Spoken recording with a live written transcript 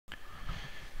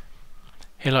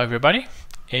Hello everybody.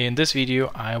 In this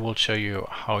video I will show you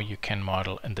how you can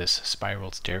model in this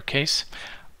spiral staircase.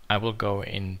 I will go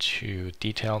into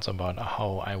details about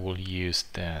how I will use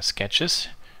the sketches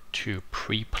to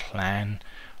pre-plan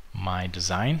my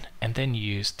design and then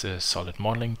use the solid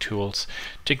modeling tools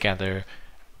together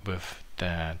with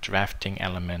the drafting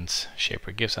elements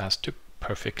Shapr gives us to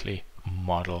perfectly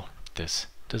model this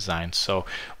design. So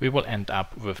we will end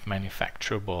up with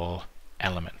manufacturable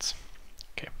elements.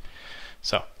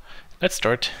 So let's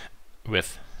start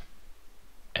with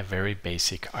a very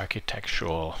basic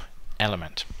architectural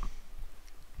element.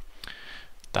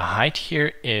 The height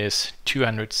here is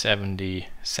 270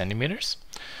 centimeters.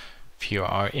 If you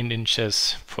are in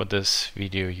inches for this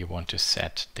video, you want to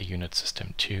set the unit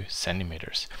system to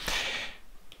centimeters.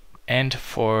 And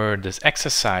for this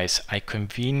exercise, I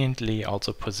conveniently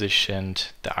also positioned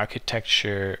the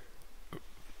architecture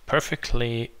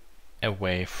perfectly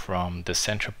away from the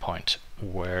center point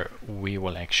where we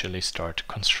will actually start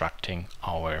constructing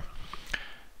our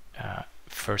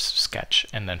first sketch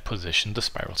and then position the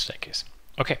spiral staircase.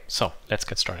 Okay, so let's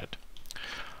get started.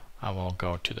 I will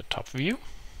go to the top view,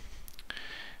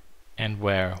 and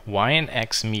where Y and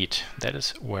X meet, that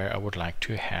is where I would like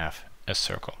to have a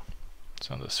circle.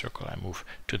 So the circle I move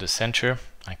to the center,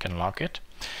 I can lock it.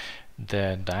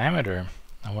 The diameter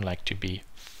I would like to be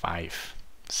 5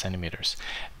 centimeters.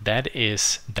 That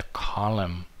is the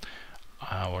column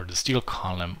or the steel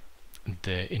column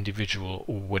the individual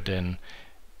wooden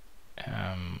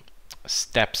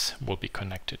steps will be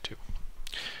connected to.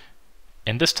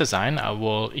 In this design I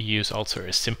will use also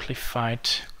a simplified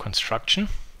construction,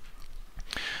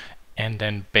 and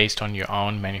then based on your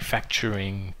own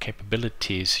manufacturing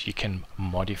capabilities you can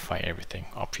modify everything,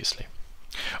 obviously.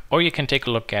 Or you can take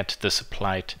a look at the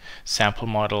supplied sample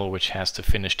model, which has the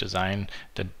finished design.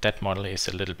 That model is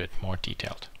a little bit more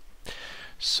detailed.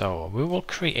 So we will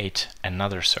create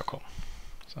another circle.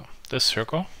 So this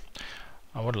circle,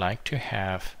 I would like to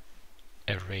have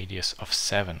a radius of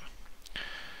 7.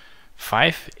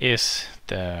 5 is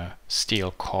the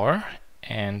steel core,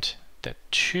 and the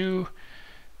 2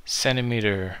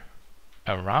 centimeter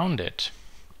around it,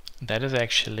 that is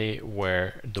actually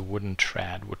where the wooden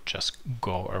tread would just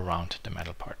go around the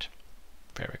metal part.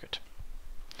 Very good.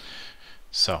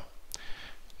 So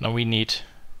now we need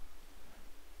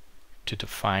to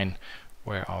define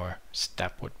where our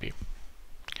step would be.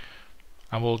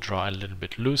 I will draw a little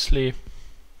bit loosely,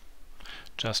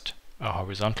 just a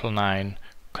horizontal line,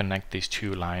 connect these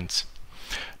two lines.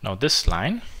 Now this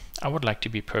line I would like to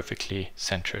be perfectly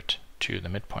centered to the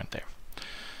midpoint there.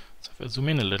 So if I zoom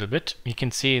in a little bit, you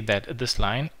can see that this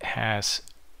line has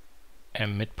a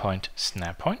midpoint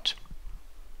snap point,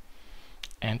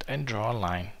 and I draw a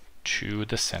line to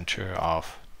the center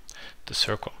of the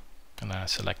circle. And then I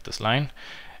select this line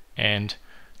and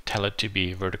tell it to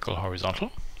be vertical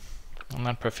horizontal, and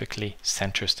that perfectly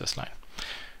centers this line.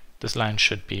 This line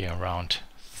should be around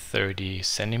 30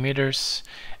 centimeters,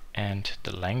 and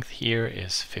the length here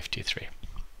is 53.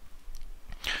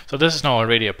 So this is now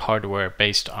already a part where,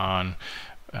 based on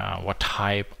what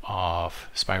type of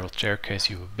spiral staircase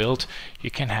you have built, you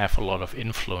can have a lot of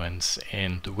influence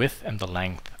in the width and the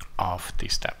length of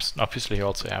these steps. Obviously you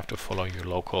also have to follow your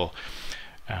local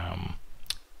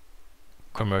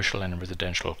commercial and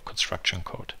residential construction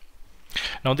code.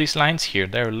 Now these lines here,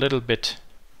 they're a little bit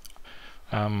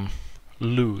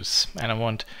loose, and I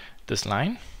want this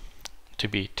line to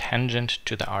be tangent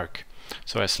to the arc.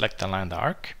 So I select the line, the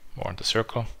arc, or the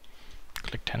circle,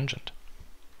 click tangent.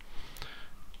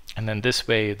 And then this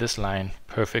way this line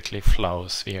perfectly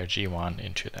flows via G1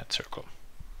 into that circle.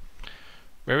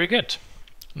 Very good.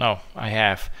 Now I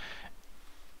have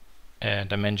a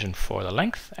dimension for the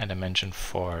length, a dimension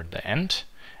for the end,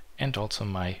 and also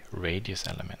my radius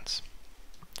elements.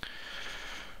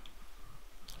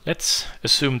 Let's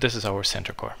assume this is our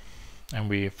center core, and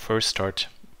we first start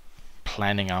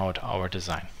planning out our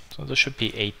design. So this should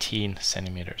be 18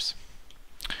 centimeters.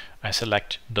 I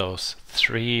select those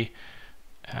 3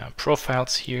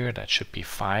 profiles here. That should be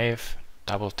 5.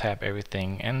 Double tap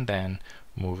everything and then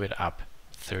move it up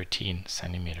 13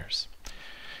 centimeters.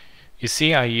 You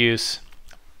see I use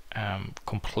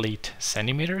complete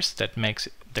centimeters. That makes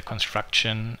the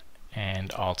construction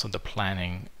and also the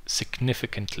planning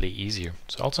significantly easier.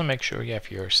 So also make sure you have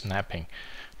your snapping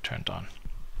turned on.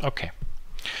 Okay.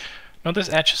 Now this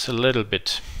edge is a little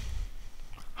bit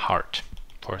hard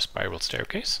for a spiral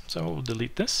staircase, so we'll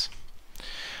delete this.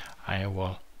 I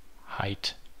will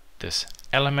hide this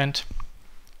element,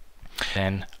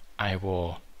 then I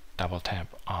will double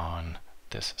tap on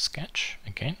this sketch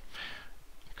again,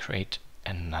 create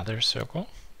another circle,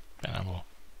 and I will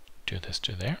do this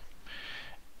to there,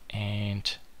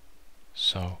 And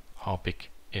so how big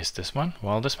is this one?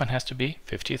 Well, this one has to be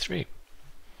 53,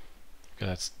 because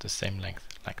that's the same length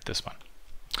like this one.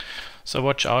 So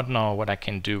watch out now what I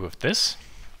can do with this.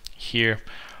 Here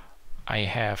I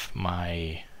have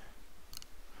my,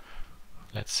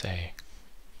 let's say,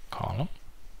 column,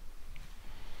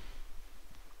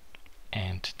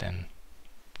 and then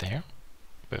there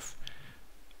with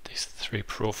these 3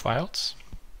 profiles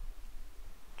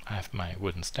I have my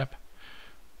wooden step.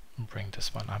 Bring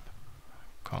this one up,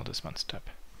 call this one step.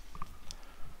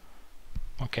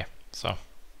 Okay, so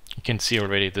you can see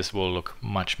already this will look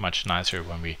much nicer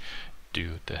when we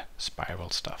do the spiral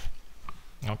stuff.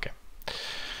 Okay,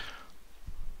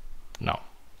 now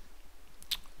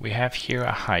we have here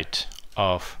a height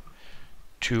of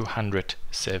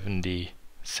 270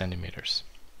 centimeters.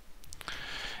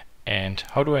 And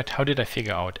how did I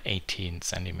figure out 18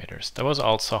 centimeters? That was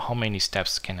also how many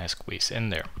steps can I squeeze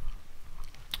in there.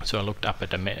 So I looked up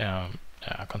at the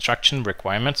construction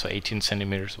requirement. So 18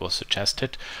 centimeters was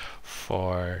suggested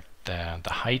for the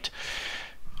height.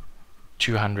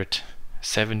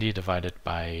 270 divided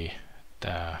by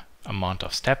the amount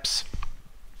of steps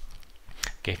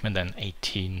gave me then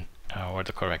 18, or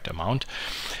the correct amount.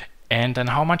 And then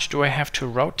how much do I have to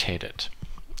rotate it?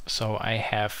 So I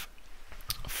have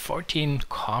 14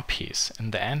 copies.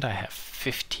 In the end I have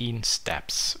 15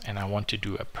 steps, and I want to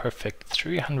do a perfect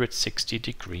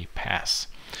 360-degree pass.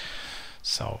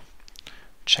 So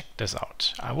check this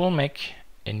out. I will make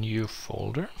a new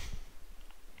folder,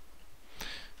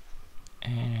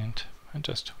 and I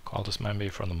just call this maybe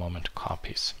for the moment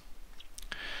copies.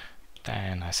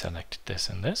 Then I select this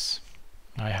and this.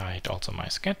 I hide also my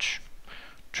sketch,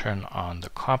 turn on the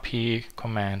copy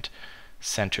command,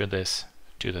 center this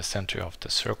to the center of the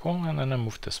circle, and then I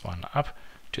move this one up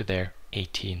to there,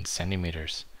 18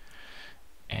 centimeters.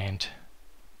 And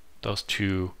those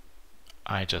two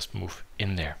I just move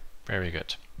in there. Very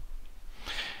good.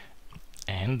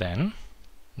 And then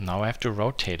now I have to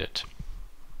rotate it.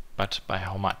 But by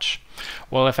how much?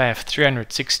 Well, if I have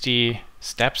 360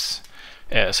 steps,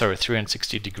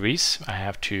 360 degrees, I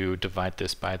have to divide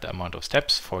this by the amount of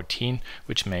steps, 14,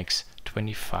 which makes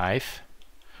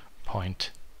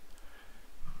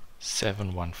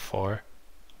 25.714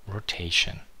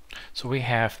 rotation. So we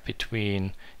have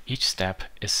between each step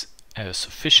is a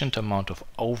sufficient amount of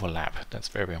overlap. That's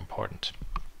very important.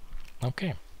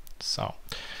 Okay, so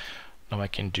now I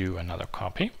can do another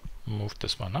copy, move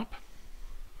this one up,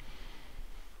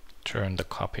 turn the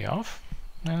copy off,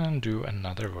 and do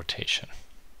another rotation,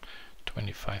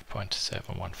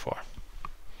 25.714.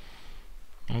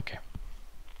 Okay.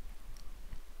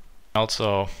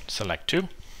 Also select 2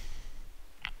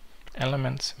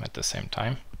 elements at the same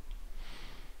time.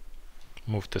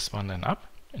 Move this one then up.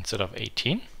 Instead of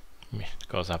 18, it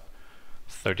goes up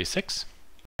 36.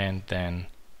 And then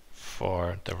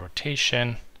for the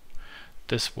rotation,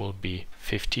 this will be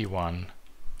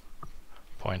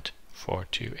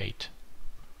 51.428.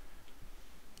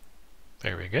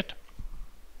 Very good.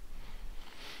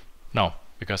 Now,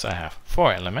 because I have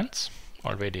 4 elements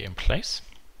already in place,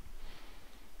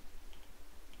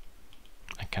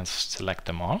 I can select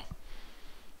them all,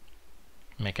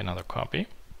 make another copy.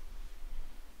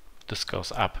 This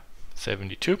goes up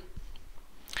 72,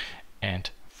 and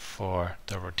for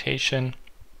the rotation,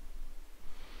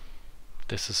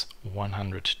 this is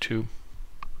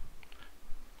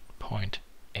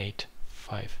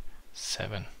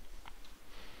 102.857.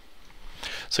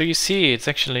 So you see, it's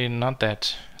actually not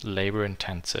that labor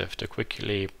intensive to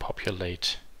quickly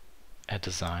populate a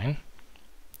design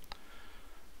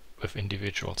with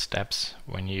individual steps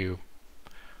when you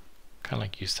kind of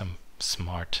like use some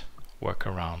smart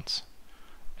workarounds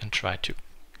and try to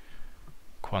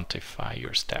quantify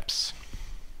your steps.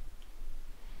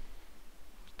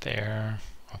 There,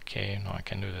 okay, now I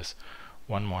can do this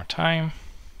one more time.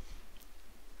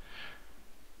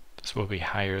 This will be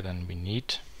higher than we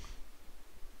need.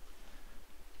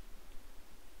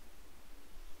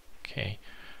 Okay,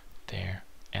 there,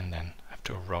 and then I have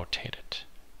to rotate it.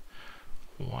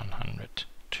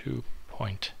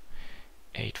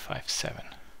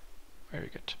 102.857. Very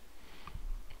good.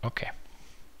 Okay,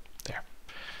 there.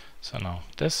 So now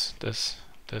this,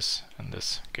 and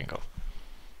this can go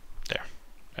there.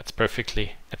 That's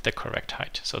perfectly at the correct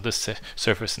height. So this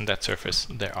surface and that surface,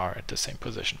 they are at the same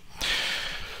position.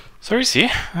 So you see,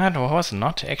 that was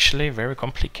not actually very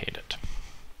complicated.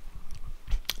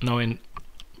 Now,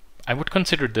 I would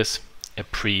consider this a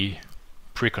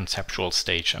pre-conceptual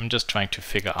stage. I'm just trying to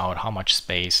figure out how much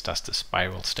space does the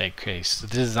spiral staircase, the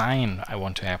design I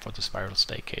want to have for the spiral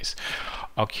staircase,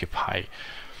 occupy.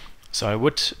 So I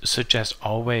would suggest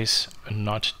always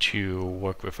not to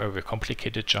work with very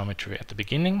complicated geometry at the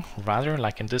beginning. Rather,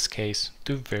 like in this case,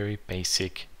 do very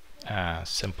basic,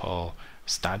 simple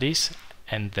studies,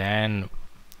 and then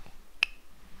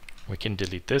we can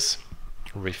delete this,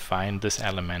 refine this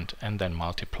element, and then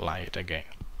multiply it again.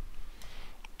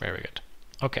 Very good.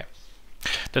 Okay.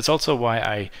 That's also why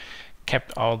I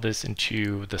kept all this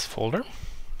into this folder.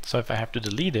 So if I have to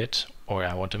delete it, or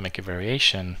I want to make a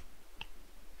variation,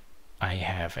 I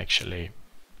have actually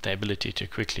the ability to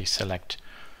quickly select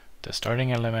the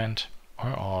starting element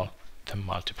or all the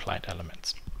multiplied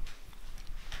elements.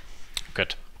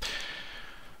 Good.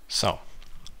 So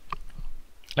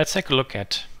let's take a look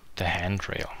at the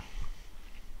handrail.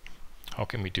 How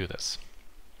can we do this?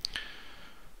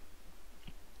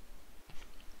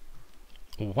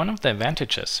 One of the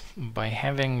advantages by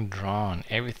having drawn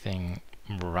everything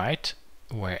right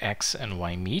where X and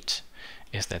Y meet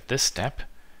is that this step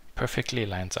perfectly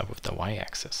lines up with the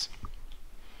Y-axis.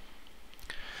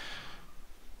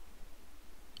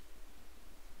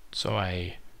 So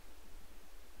I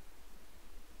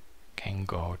can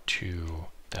go to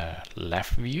the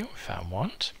left view if I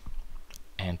want,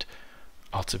 and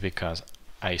also because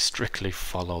I strictly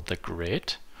follow the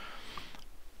grid,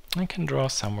 I can draw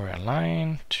somewhere a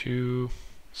line to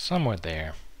somewhere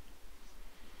there.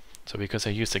 So because I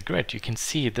use the grid, you can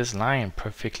see this line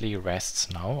perfectly rests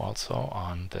now also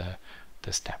on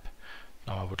the step.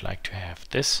 Now I would like to have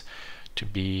this to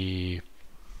be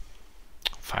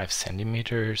 5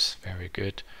 centimeters. Very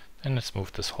good. Then let's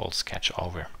move this whole sketch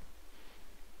over.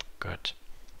 Good.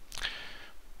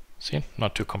 See,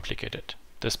 not too complicated.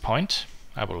 This point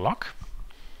I will lock,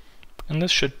 and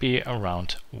this should be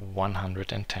around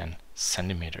 110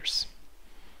 centimeters.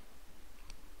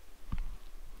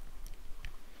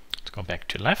 Let's go back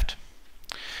to left,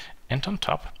 and on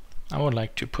top I would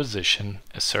like to position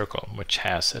a circle which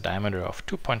has a diameter of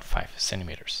 2.5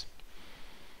 centimeters.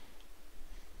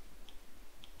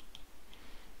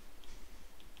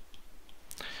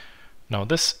 Now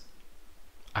this,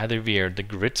 either via the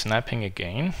grid snapping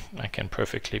again, I can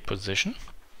perfectly position.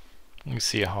 You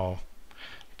see how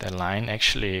the line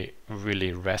actually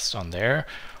really rests on there,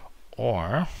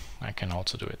 or I can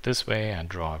also do it this way. I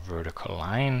draw a vertical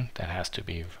line that has to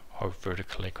be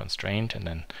vertically constrained, and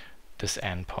then this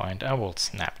endpoint I will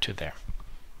snap to there.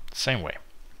 Same way.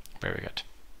 Very good.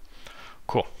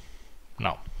 Cool.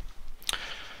 Now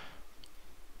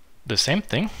the same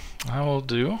thing I will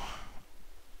do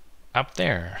up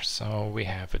there. So we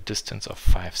have a distance of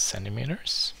 5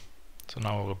 centimeters. So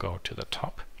now we'll go to the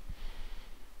top.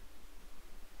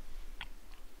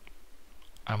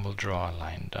 I will draw a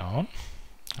line down.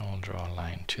 I will draw a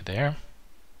line to there.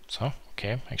 So,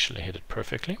 okay, actually hit it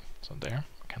perfectly. So there,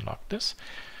 I can lock this.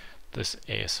 This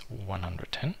is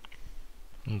 110.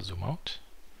 And zoom out.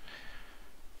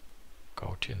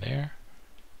 Go to there.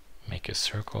 Make a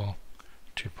circle,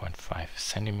 2.5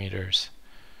 centimeters.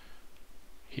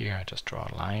 Here I just draw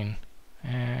a line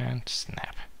and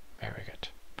snap. Very good.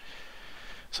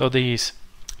 So these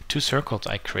two circles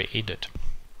I created,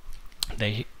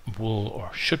 they will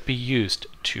or should be used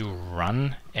to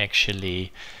run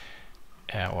actually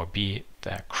or be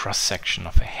the cross section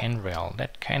of a handrail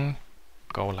that can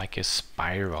go like a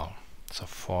spiral. So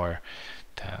for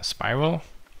the spiral,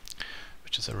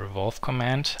 which is a revolve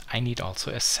command, I need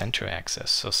also a center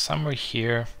axis. So somewhere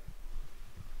here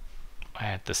I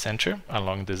had the center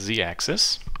along the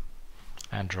z-axis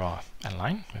and draw a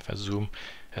line. If I zoom,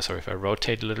 if I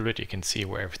rotate a little bit, you can see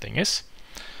where everything is.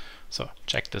 So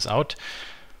check this out.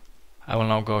 I will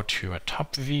now go to a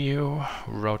top view,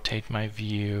 rotate my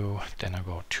view, then I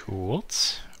go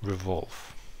Tools,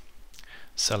 Revolve.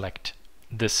 Select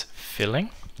this filling.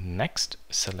 Next,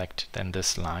 select then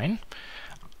this line.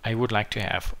 I would like to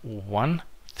have one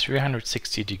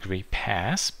 360-degree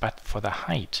pass, but for the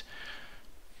height,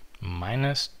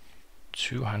 minus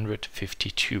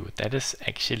 252. That is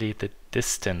actually the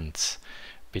distance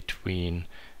between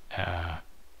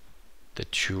the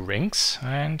two rings,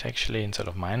 and actually instead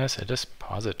of minus it is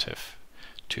positive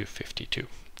 252.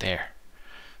 There.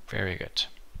 Very good.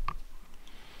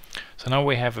 So now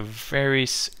we have a very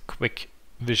quick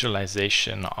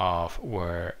visualization of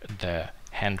where the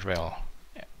handrail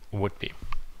would be.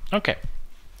 Okay.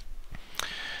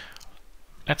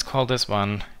 Let's call this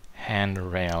one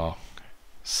handrail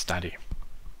study.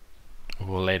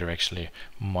 We'll later actually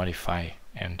modify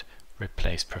and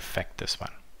replace perfect this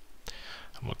one.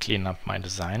 We'll clean up my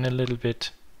design a little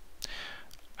bit.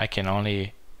 I can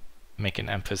only make an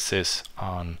emphasis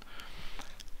on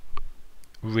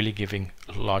really giving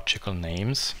logical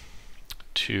names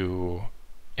to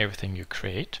everything you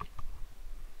create.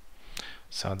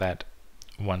 so that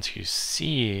once you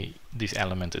see these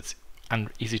elements, it's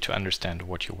easy to understand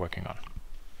what you're working on.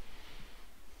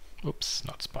 Oops,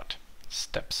 not spot.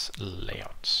 Steps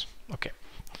layouts. Okay.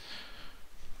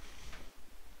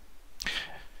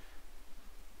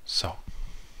 So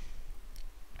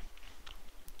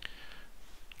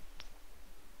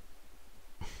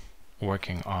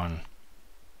working on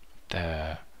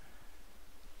the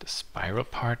spiral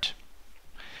part,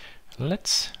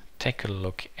 let's take a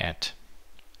look at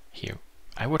here.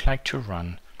 I would like to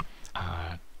run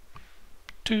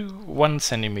 1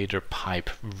 centimeter pipe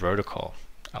vertical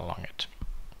along it.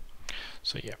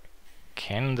 So yeah,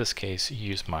 can in this case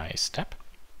use my step,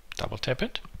 double tap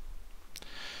it.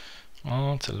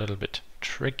 Oh, it's a little bit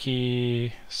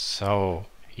tricky. So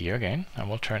here again, I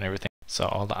will turn everything. So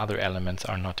all the other elements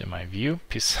are not in my view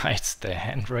besides the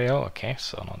handrail. Okay,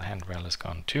 so now the handrail is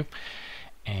gone too.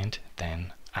 And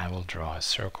then I will draw a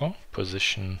circle,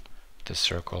 position the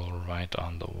circle right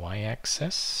on the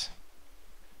y-axis.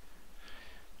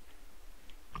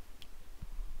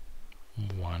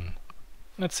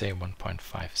 Let's say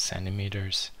 1.5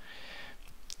 centimeters.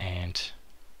 And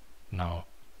now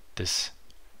this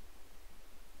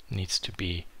needs to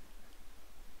be,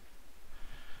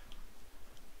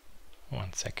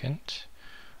 1 second,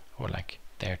 I would like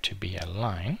there to be a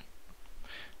line,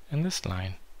 and this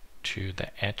line to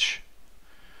the edge,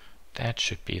 that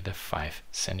should be the 5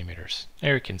 centimeters.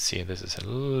 There you can see this is a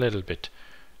little bit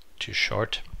too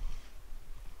short.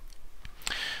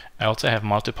 I also have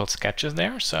multiple sketches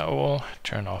there, so I will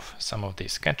turn off some of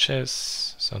these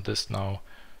sketches. So this now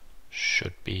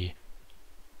should be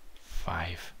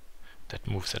 5. That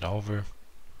moves it over.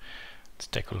 Let's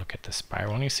take a look at the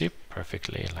spiral, and you see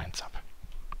perfectly it lines up.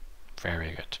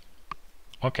 Very good.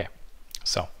 Okay,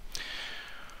 so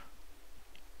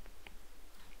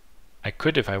I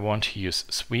could, if I want to, use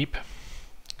sweep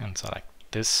and select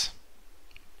this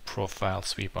profile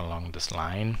sweep along this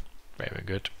line. Very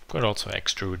good. Could also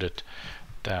extrude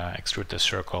the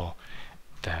circle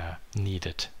the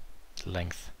needed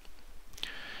length.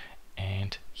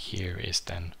 And here is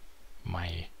then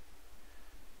my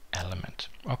element.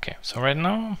 Okay, so right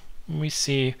now we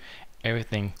see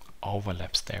everything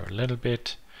overlaps there a little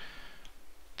bit.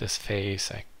 This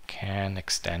face I can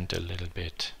extend a little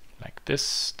bit like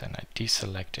this, then I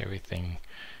deselect everything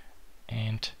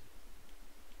and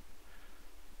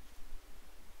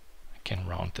I can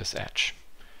round this edge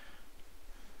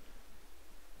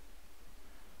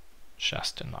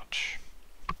just a notch.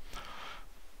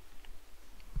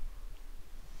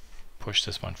 Push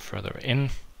this one further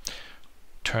in.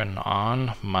 Turn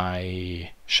on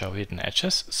my show hidden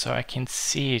edges so I can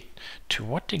see to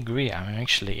what degree I'm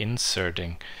actually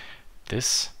inserting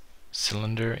this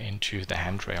cylinder into the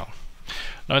handrail.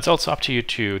 Now it's also up to you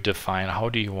to define how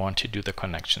do you want to do the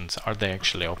connections. Are there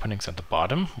actually openings at the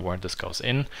bottom where this goes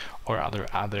in, or are there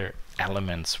other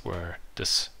elements where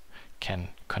this can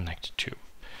connect to?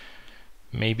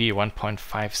 Maybe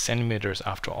 1.5 centimeters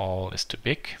after all is too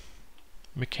big.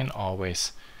 We can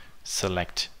always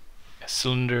select a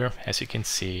cylinder, as you can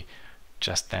see,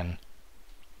 just then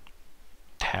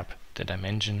tap the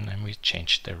dimension and we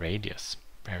change the radius.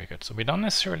 Very good. So we don't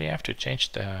necessarily have to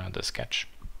change the sketch.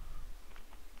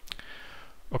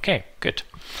 Okay, good.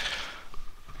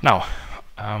 Now,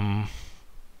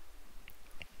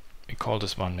 we call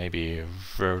this one maybe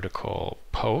vertical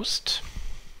post.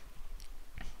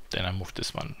 Then I move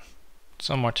this one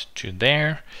somewhat to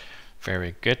there.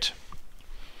 Very good.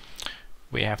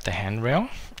 We have the handrail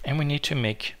and we need to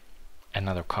make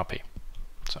another copy.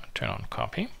 So turn on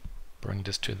copy, bring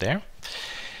this to there,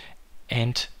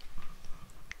 and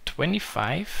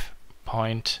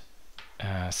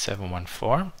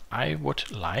 25.714 I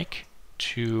would like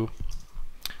to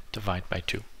divide by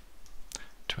 2.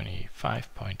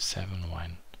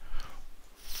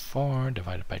 25.714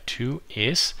 divided by 2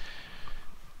 is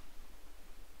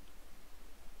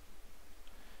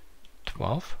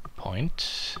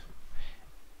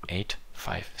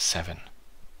 12.857.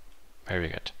 Very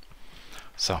good.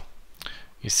 So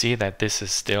you see that this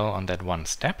is still on that one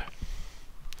step,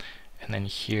 and then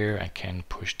here I can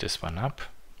push this one up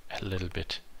a little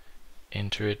bit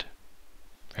into it.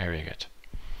 Very good.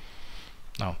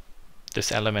 Now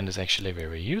this element is actually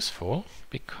very useful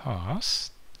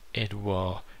because it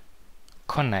will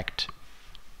connect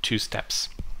 2 steps.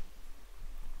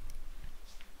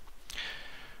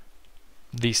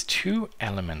 These 2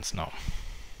 elements now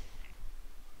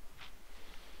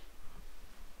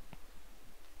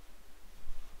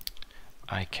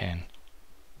I can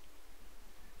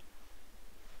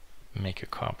make a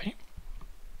copy.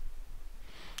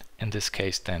 In this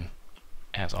case then,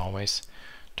 as always,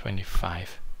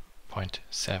 25.714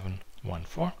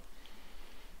 0.714.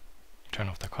 Turn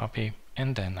off the copy,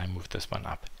 and then I move this one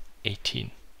up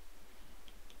 18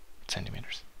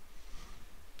 centimeters.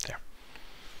 There.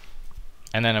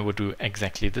 And then I would do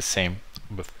exactly the same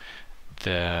with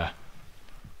the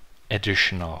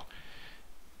additional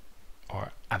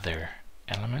or other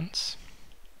elements.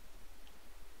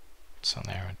 So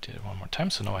there, I did it one more time.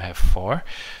 So now I have 4.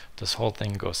 This whole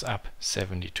thing goes up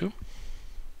 72.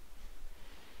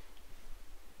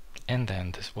 And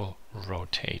then this will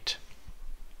rotate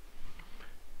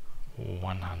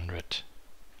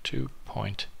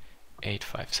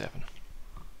 102.857.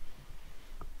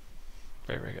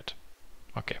 Very good.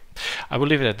 Okay, I will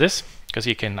leave it at this because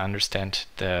you can understand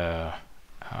the.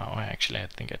 Actually, I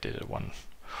think I did it one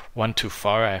too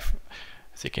far. As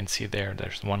you can see there,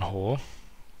 there's one hole.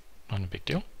 Not a big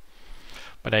deal.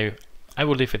 But I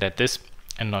will leave it at this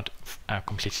and not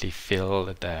completely fill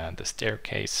the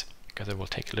staircase because it will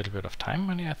take a little bit of time.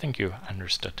 And I think you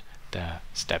understood the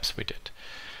steps we did.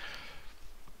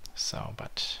 So,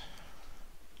 but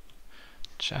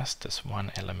just this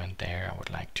one element there, I would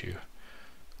like to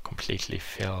completely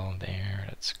fill there.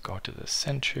 Let's go to the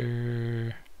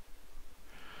center.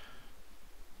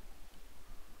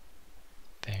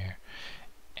 There.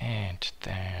 And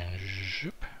then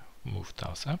zoop, move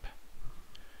those up.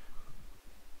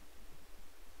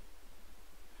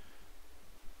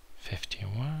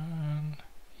 $51.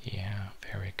 Yeah,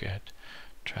 very good.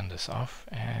 Turn this off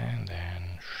and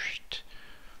then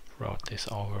rotate this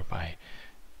over by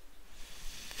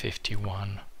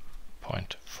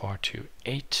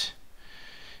 51.428.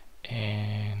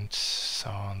 And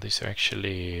so these are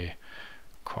actually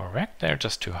correct. They're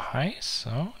just too high,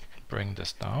 so bring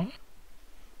this down.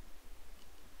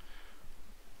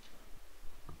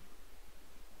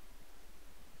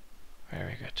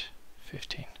 Very good.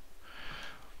 15.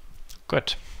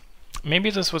 Good. Maybe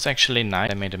this was actually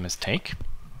nice. I made a mistake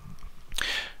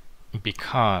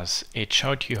because it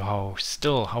showed you how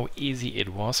easy it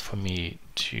was for me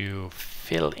to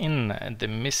fill in the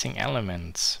missing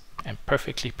elements and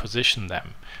perfectly position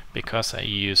them, because I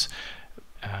use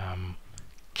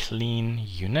clean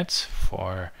units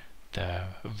for the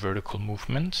vertical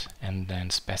movement and then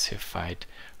specified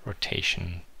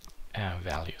rotation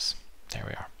values. There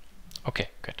we are. Okay,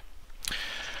 good.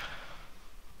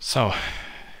 So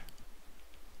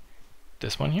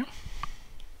this one here,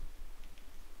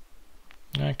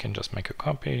 I can just make a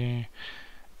copy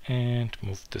and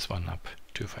move this one up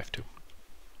 252.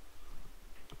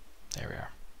 There we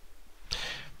are.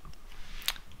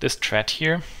 This thread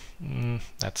here,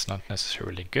 that's not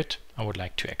necessarily good. I would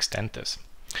like to extend this.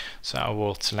 So I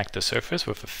will select the surface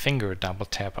with a finger double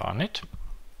tap on it.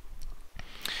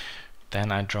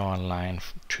 Then I draw a line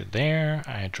to there,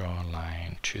 I draw a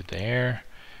line to there,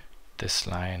 this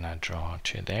line I draw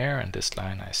to there, and this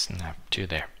line I snap to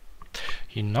there.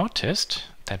 You noticed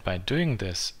that by doing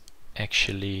this,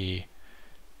 actually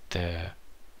oh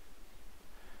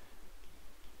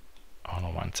no,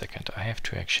 1 second, I have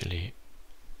to actually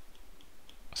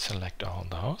select all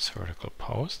those vertical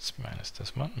posts, minus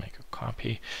this one, make a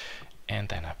copy, and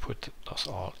then I put those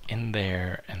all in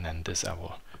there, and then this I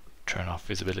will turn off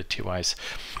visibility wise.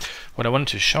 What I wanted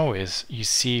to show is, you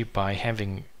see, by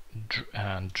having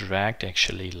dragged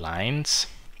actually lines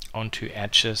onto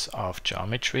edges of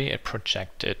geometry, it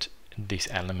projected these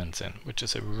elements in, which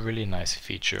is a really nice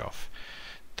feature of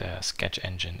the sketch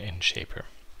engine in Shapr.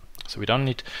 So we don't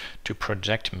need to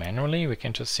project manually, we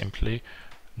can just simply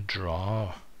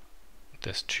draw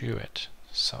this to it.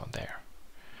 So there.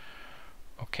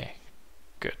 Okay,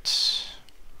 good.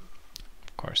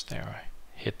 Of course there I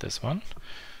hit this one,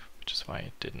 which is why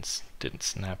it didn't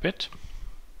snap it.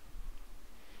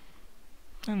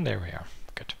 And there we are.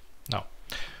 Good. Now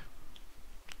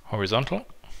horizontal,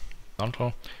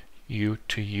 U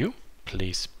to U,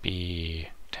 please be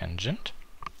tangent.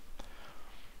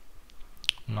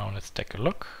 Now let's take a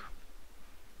look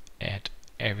at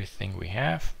everything we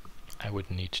have. I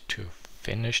would need to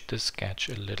finish the sketch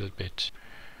a little bit,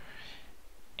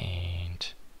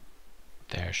 and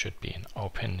there should be an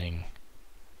opening.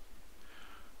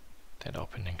 That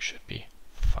opening should be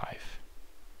 5.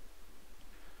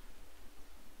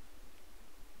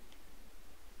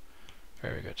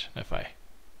 Very good. If I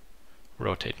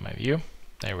rotate my view,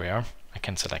 there we are. I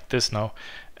can select this now,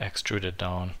 extrude it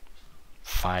down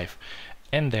 5,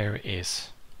 and there is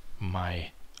my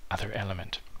other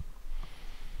element.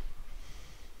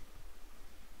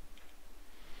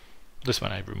 This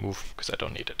one I remove because I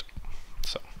don't need it.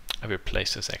 So I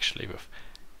replace this actually with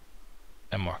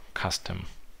a more custom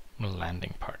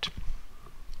landing part.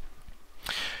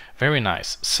 Very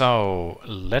nice. So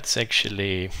let's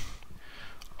actually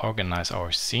organize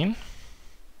our scene.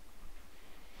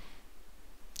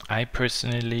 I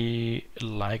personally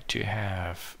like to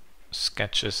have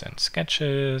sketches and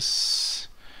sketches,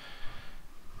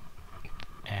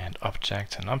 and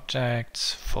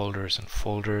objects, folders and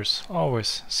folders,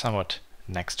 always somewhat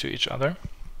next to each other.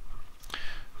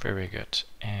 Very good.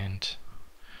 And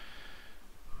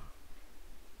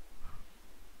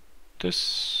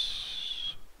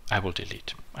this I will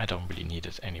delete. I don't really need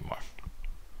it anymore.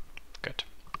 Good.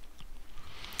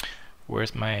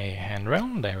 Where's my handrail?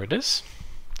 There it is.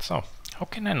 So how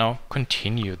can I now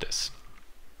continue this?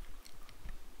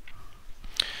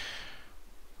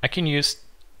 I can use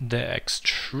the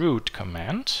extrude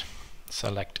command,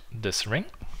 select this ring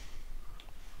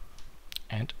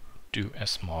and do a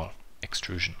small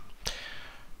extrusion.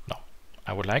 Now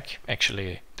I would like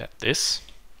actually that this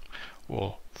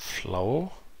will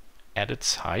flow at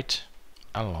its height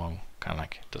along kind of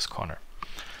like this corner.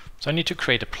 So I need to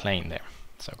create a plane there.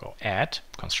 So go add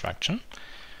construction,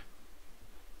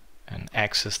 an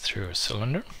axis through a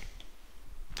cylinder.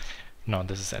 No,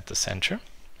 this is at the center.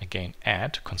 Again,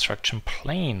 add construction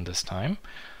plane this time,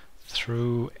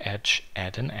 through edge,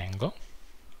 add an angle.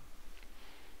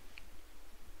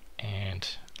 And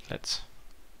let's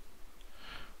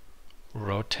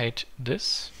rotate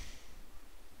this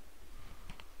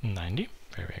 90,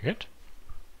 very good.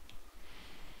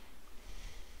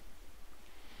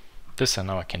 This I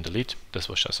know I can delete. This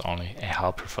was just only a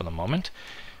helper for the moment.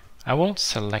 I will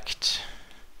select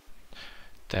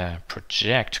the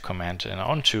project command, and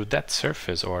onto that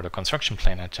surface or the construction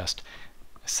plane I just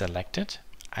selected,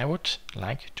 I would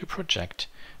like to project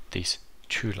these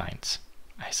two lines.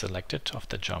 I select it of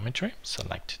the geometry,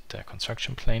 select the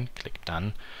construction plane, click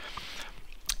done,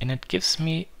 and it gives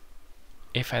me,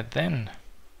 if I then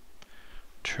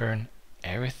turn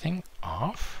everything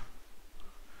off,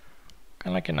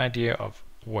 kind of like an idea of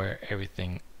where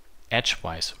everything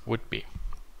edge-wise would be.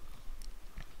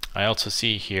 I also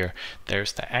see here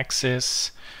there's the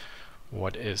axis.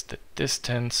 What is the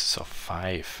distance? So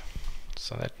 5.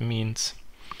 So that means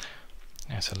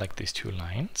I select these two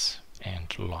lines and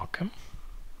lock them.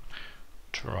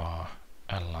 Draw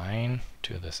a line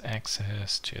to this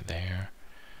axis, to there.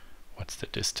 What's the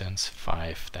distance?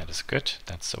 5. That is good.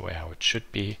 That's the way how it should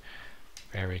be.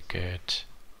 Very good.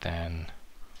 Then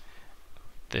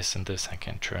this and this I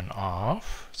can turn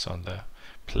off. So the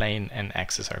plane and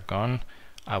axis are gone.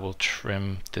 I will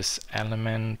trim this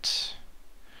element,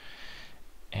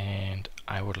 and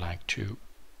I would like to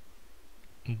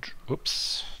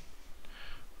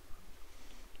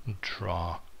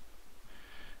draw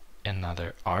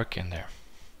another arc in there.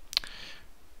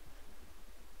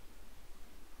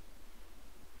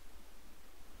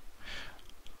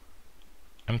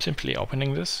 I'm simply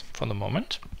opening this for the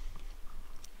moment,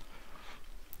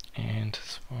 and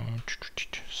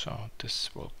so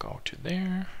this will go to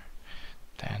there.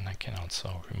 Then I can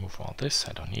also remove all this.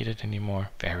 I don't need it anymore.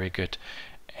 Very good.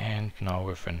 And now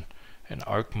with an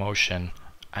arc motion,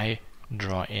 I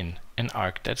draw in an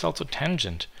arc that's also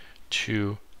tangent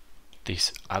to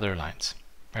these other lines.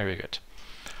 Very good.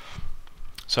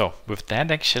 So with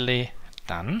that actually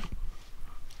done,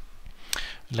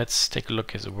 let's take a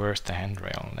look at where's the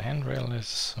handrail. The handrail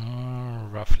is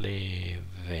roughly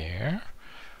there.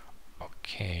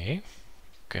 Okay,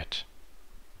 good.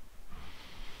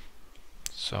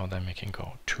 So then we can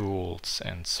go tools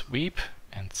and sweep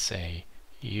and say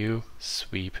you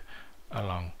sweep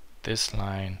along this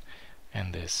line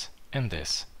and this and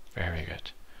this. Very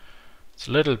good. It's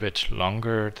a little bit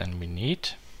longer than we need.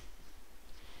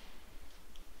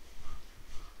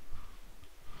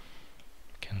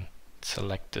 Can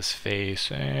select this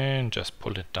face and just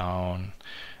pull it down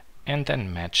and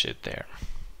then match it there.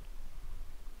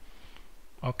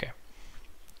 Okay.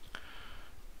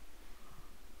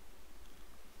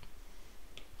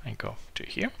 I go to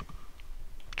here,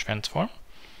 transform,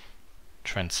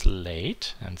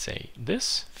 translate, and say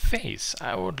this face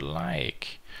I would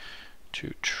like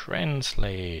to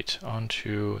translate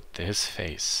onto this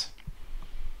face,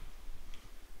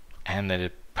 and then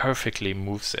it perfectly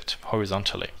moves it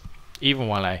horizontally, even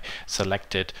while I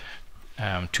selected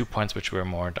 2 points which were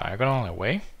more diagonal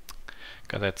away,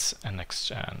 because that's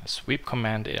a sweep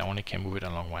command. It only can move it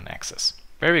along one axis.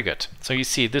 Very good. So you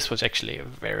see, this was actually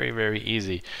very, very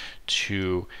easy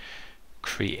to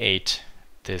create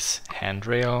this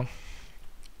handrail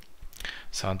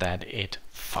so that it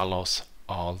follows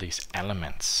all these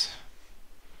elements.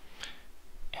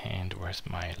 And where's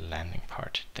my landing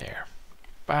part? There.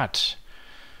 But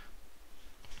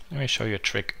let me show you a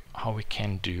trick how we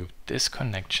can do this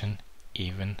connection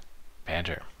even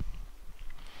better.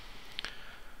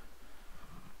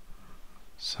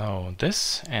 So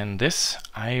this and this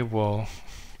I will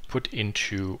put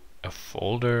into a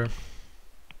folder.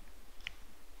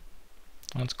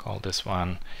 Let's call this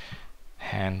one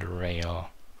handrail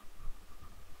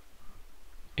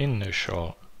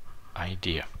initial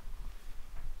idea.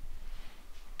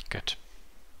 Good.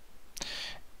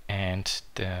 And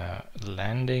the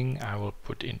landing I will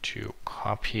put into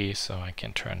copy, so I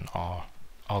can turn all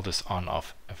this on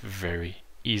off very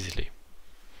easily.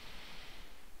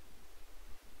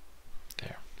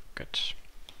 There, good.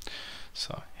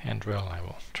 So handrail I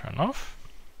will turn off,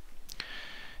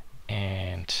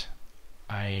 and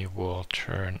I will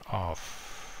turn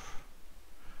off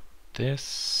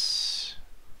this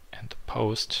and the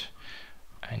post.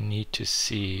 I need to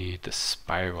see the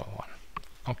spiral one.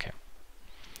 Okay.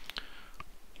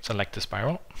 Select the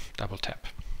spiral, double tap.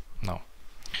 No.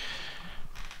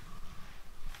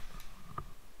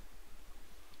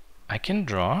 I can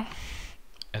draw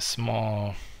a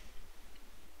small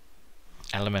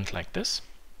element like this.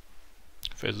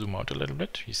 If I zoom out a little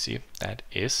bit, you see that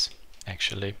is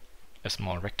actually a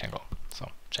small rectangle.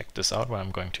 So check this out, what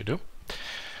I'm going to do.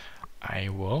 I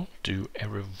will do a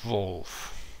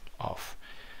revolve of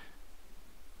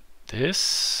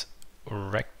this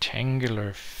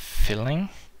rectangular filling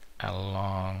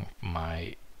along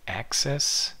my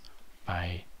axis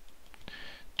by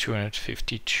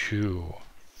 252.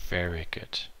 Very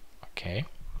good. Okay.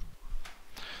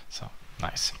 So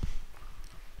nice.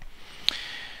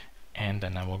 And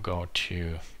then I will go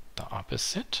to the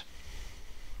opposite.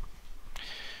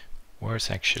 Where's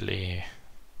actually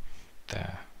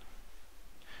the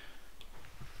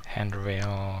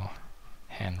handrail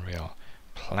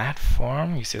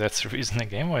platform? You see, that's the reason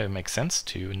again why it makes sense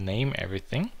to name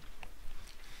everything.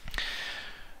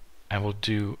 I will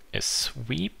do a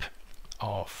sweep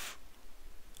of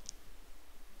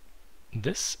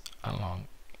this along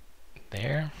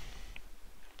there,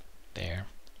 there,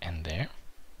 and there.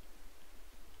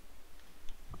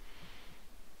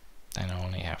 Then I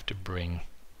only have to bring,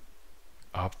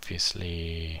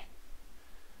 obviously,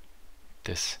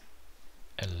 this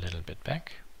a little bit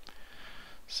back.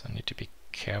 So I need to be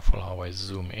careful how I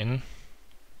zoom in.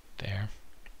 There.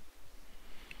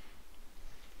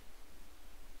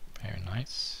 Very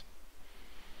nice.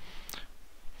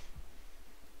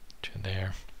 To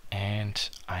there. And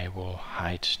I will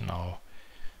hide now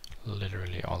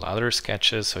literally all the other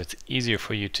sketches, so it's easier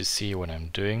for you to see what I'm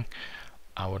doing.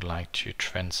 I would like to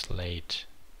translate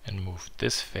and move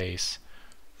this face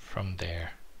from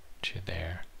there to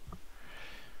there.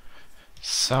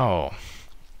 So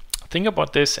think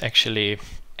about this actually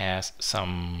as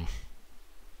some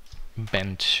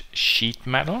bent sheet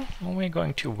metal, and we're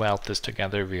going to weld this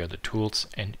together via the tools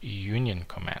and union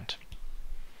command.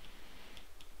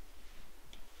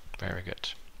 Very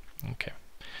good. Okay.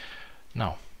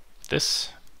 Now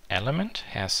this element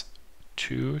has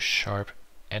two sharp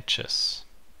edges.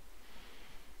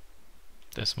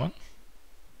 This one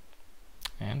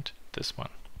and this one.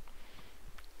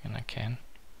 And I can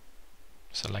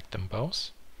select them both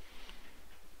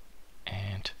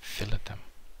and fillet them.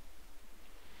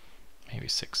 Maybe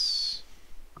 6.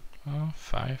 Oh,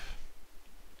 5.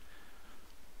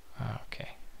 Okay.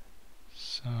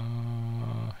 So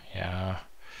yeah.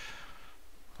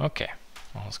 Okay,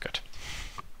 all's good.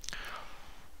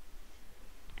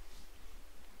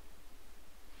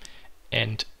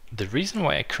 And the reason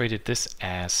why I created this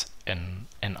as an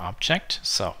object,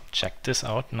 so check this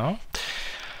out now.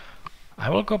 I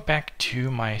will go back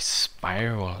to my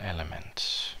spiral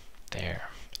element there,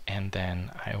 and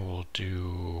then I will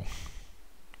do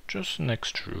just an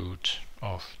extrude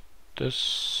of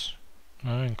this,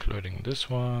 including this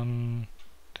one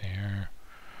there.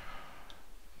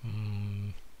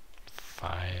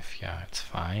 5, yeah, it's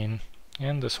fine.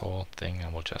 And this whole thing I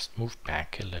will just move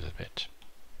back a little bit.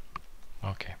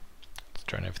 Okay, let's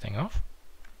turn everything off.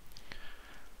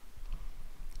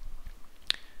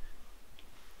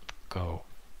 Go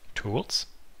tools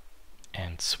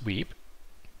and sweep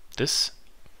this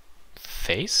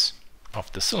face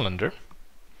of the cylinder.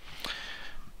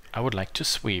 I would like to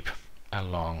sweep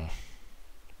along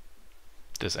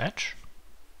this edge,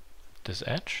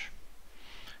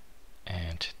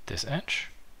 and this edge,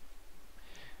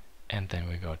 and then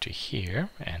we go to here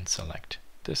and select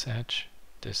this edge,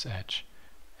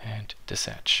 and this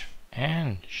edge,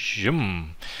 and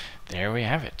zoom, there we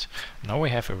have it. Now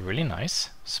we have a really nice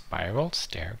spiral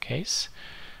staircase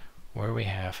where we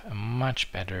have a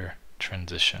much better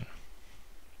transition.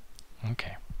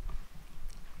 Okay,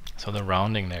 so the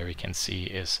rounding there we can see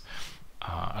is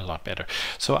a lot better.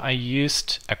 So I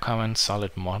used a common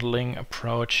solid modeling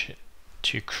approach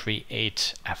to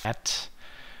create a flat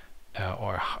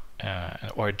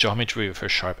or geometry with a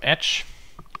sharp edge,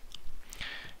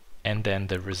 and then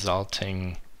the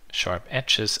resulting sharp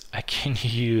edges I can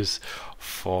use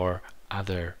for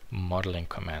other modeling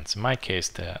commands, in my case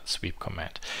the sweep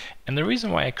command. And the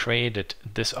reason why I created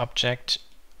this object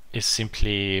is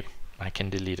simply I can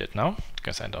delete it now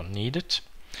because I don't need it,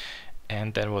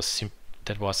 and that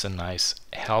was a nice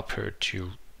helper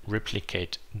to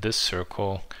replicate this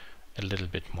circle a little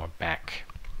bit more back.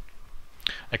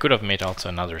 I could have made also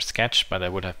another sketch, but I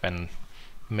would have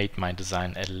made my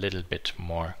design a little bit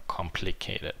more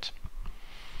complicated.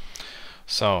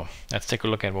 So let's take a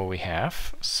look at what we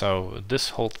have. So this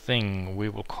whole thing we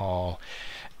will call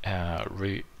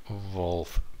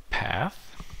revolve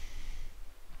path,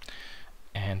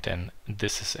 and then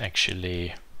this is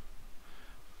actually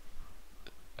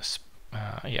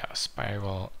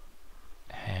spiral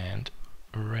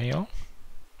handrail.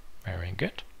 Very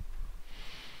good.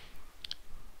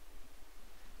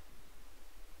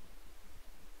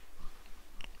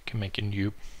 Can make a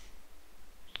new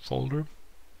folder,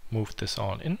 move this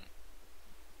all in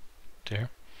there.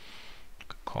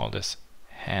 Call this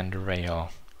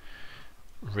handrail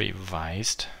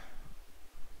revised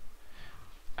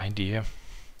idea.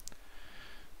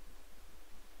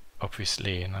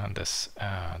 Obviously, this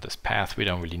path we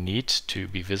don't really need to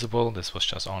be visible. This was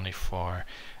just only for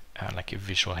like a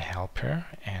visual helper,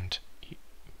 and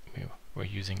we're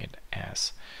using it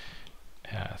as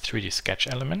a 3D sketch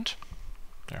element.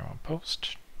 There on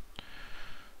post.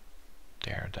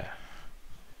 There are the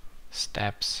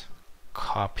steps,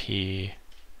 copy.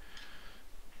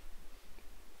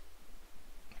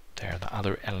 There are the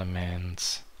other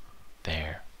elements.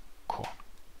 There, cool.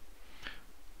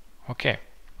 Okay,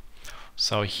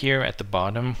 so here at the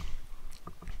bottom,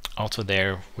 also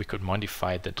there we could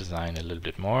modify the design a little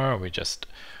bit more. We just,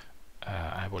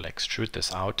 I will extrude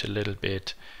this out a little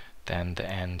bit. Then the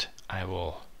end, I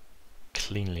will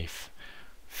cleanly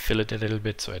fill it a little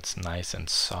bit so it's nice and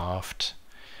soft.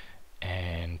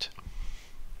 And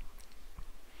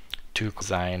to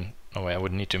design, I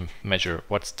would need to measure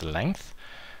what's the length.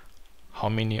 How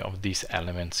many of these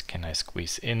elements can I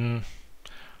squeeze in?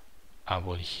 I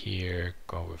will here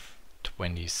go with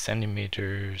 20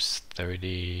 centimeters,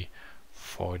 30,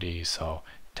 40, so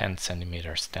 10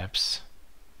 centimeter steps.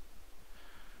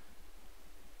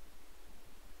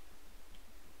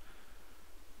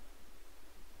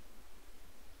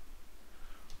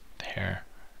 There,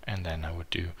 and then I would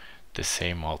do the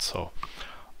same also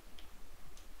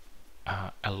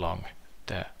along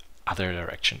the other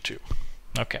direction too.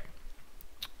 Okay,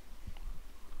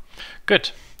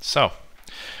 good. So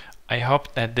I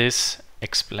hope that this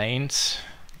explains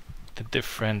the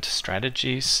different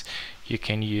strategies you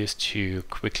can use to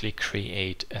quickly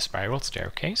create a spiral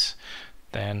staircase,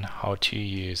 then how to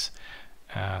use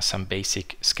some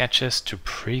basic sketches to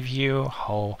preview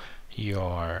how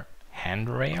your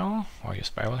handrail or your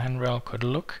spiral handrail could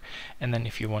look, and then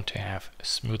if you want to have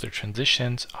smoother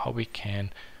transitions, how we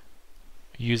can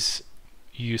use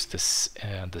this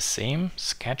the same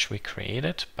sketch we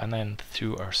created, but then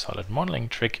through our solid modeling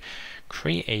trick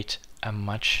create a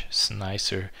much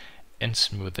nicer and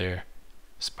smoother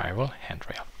spiral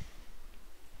handrail.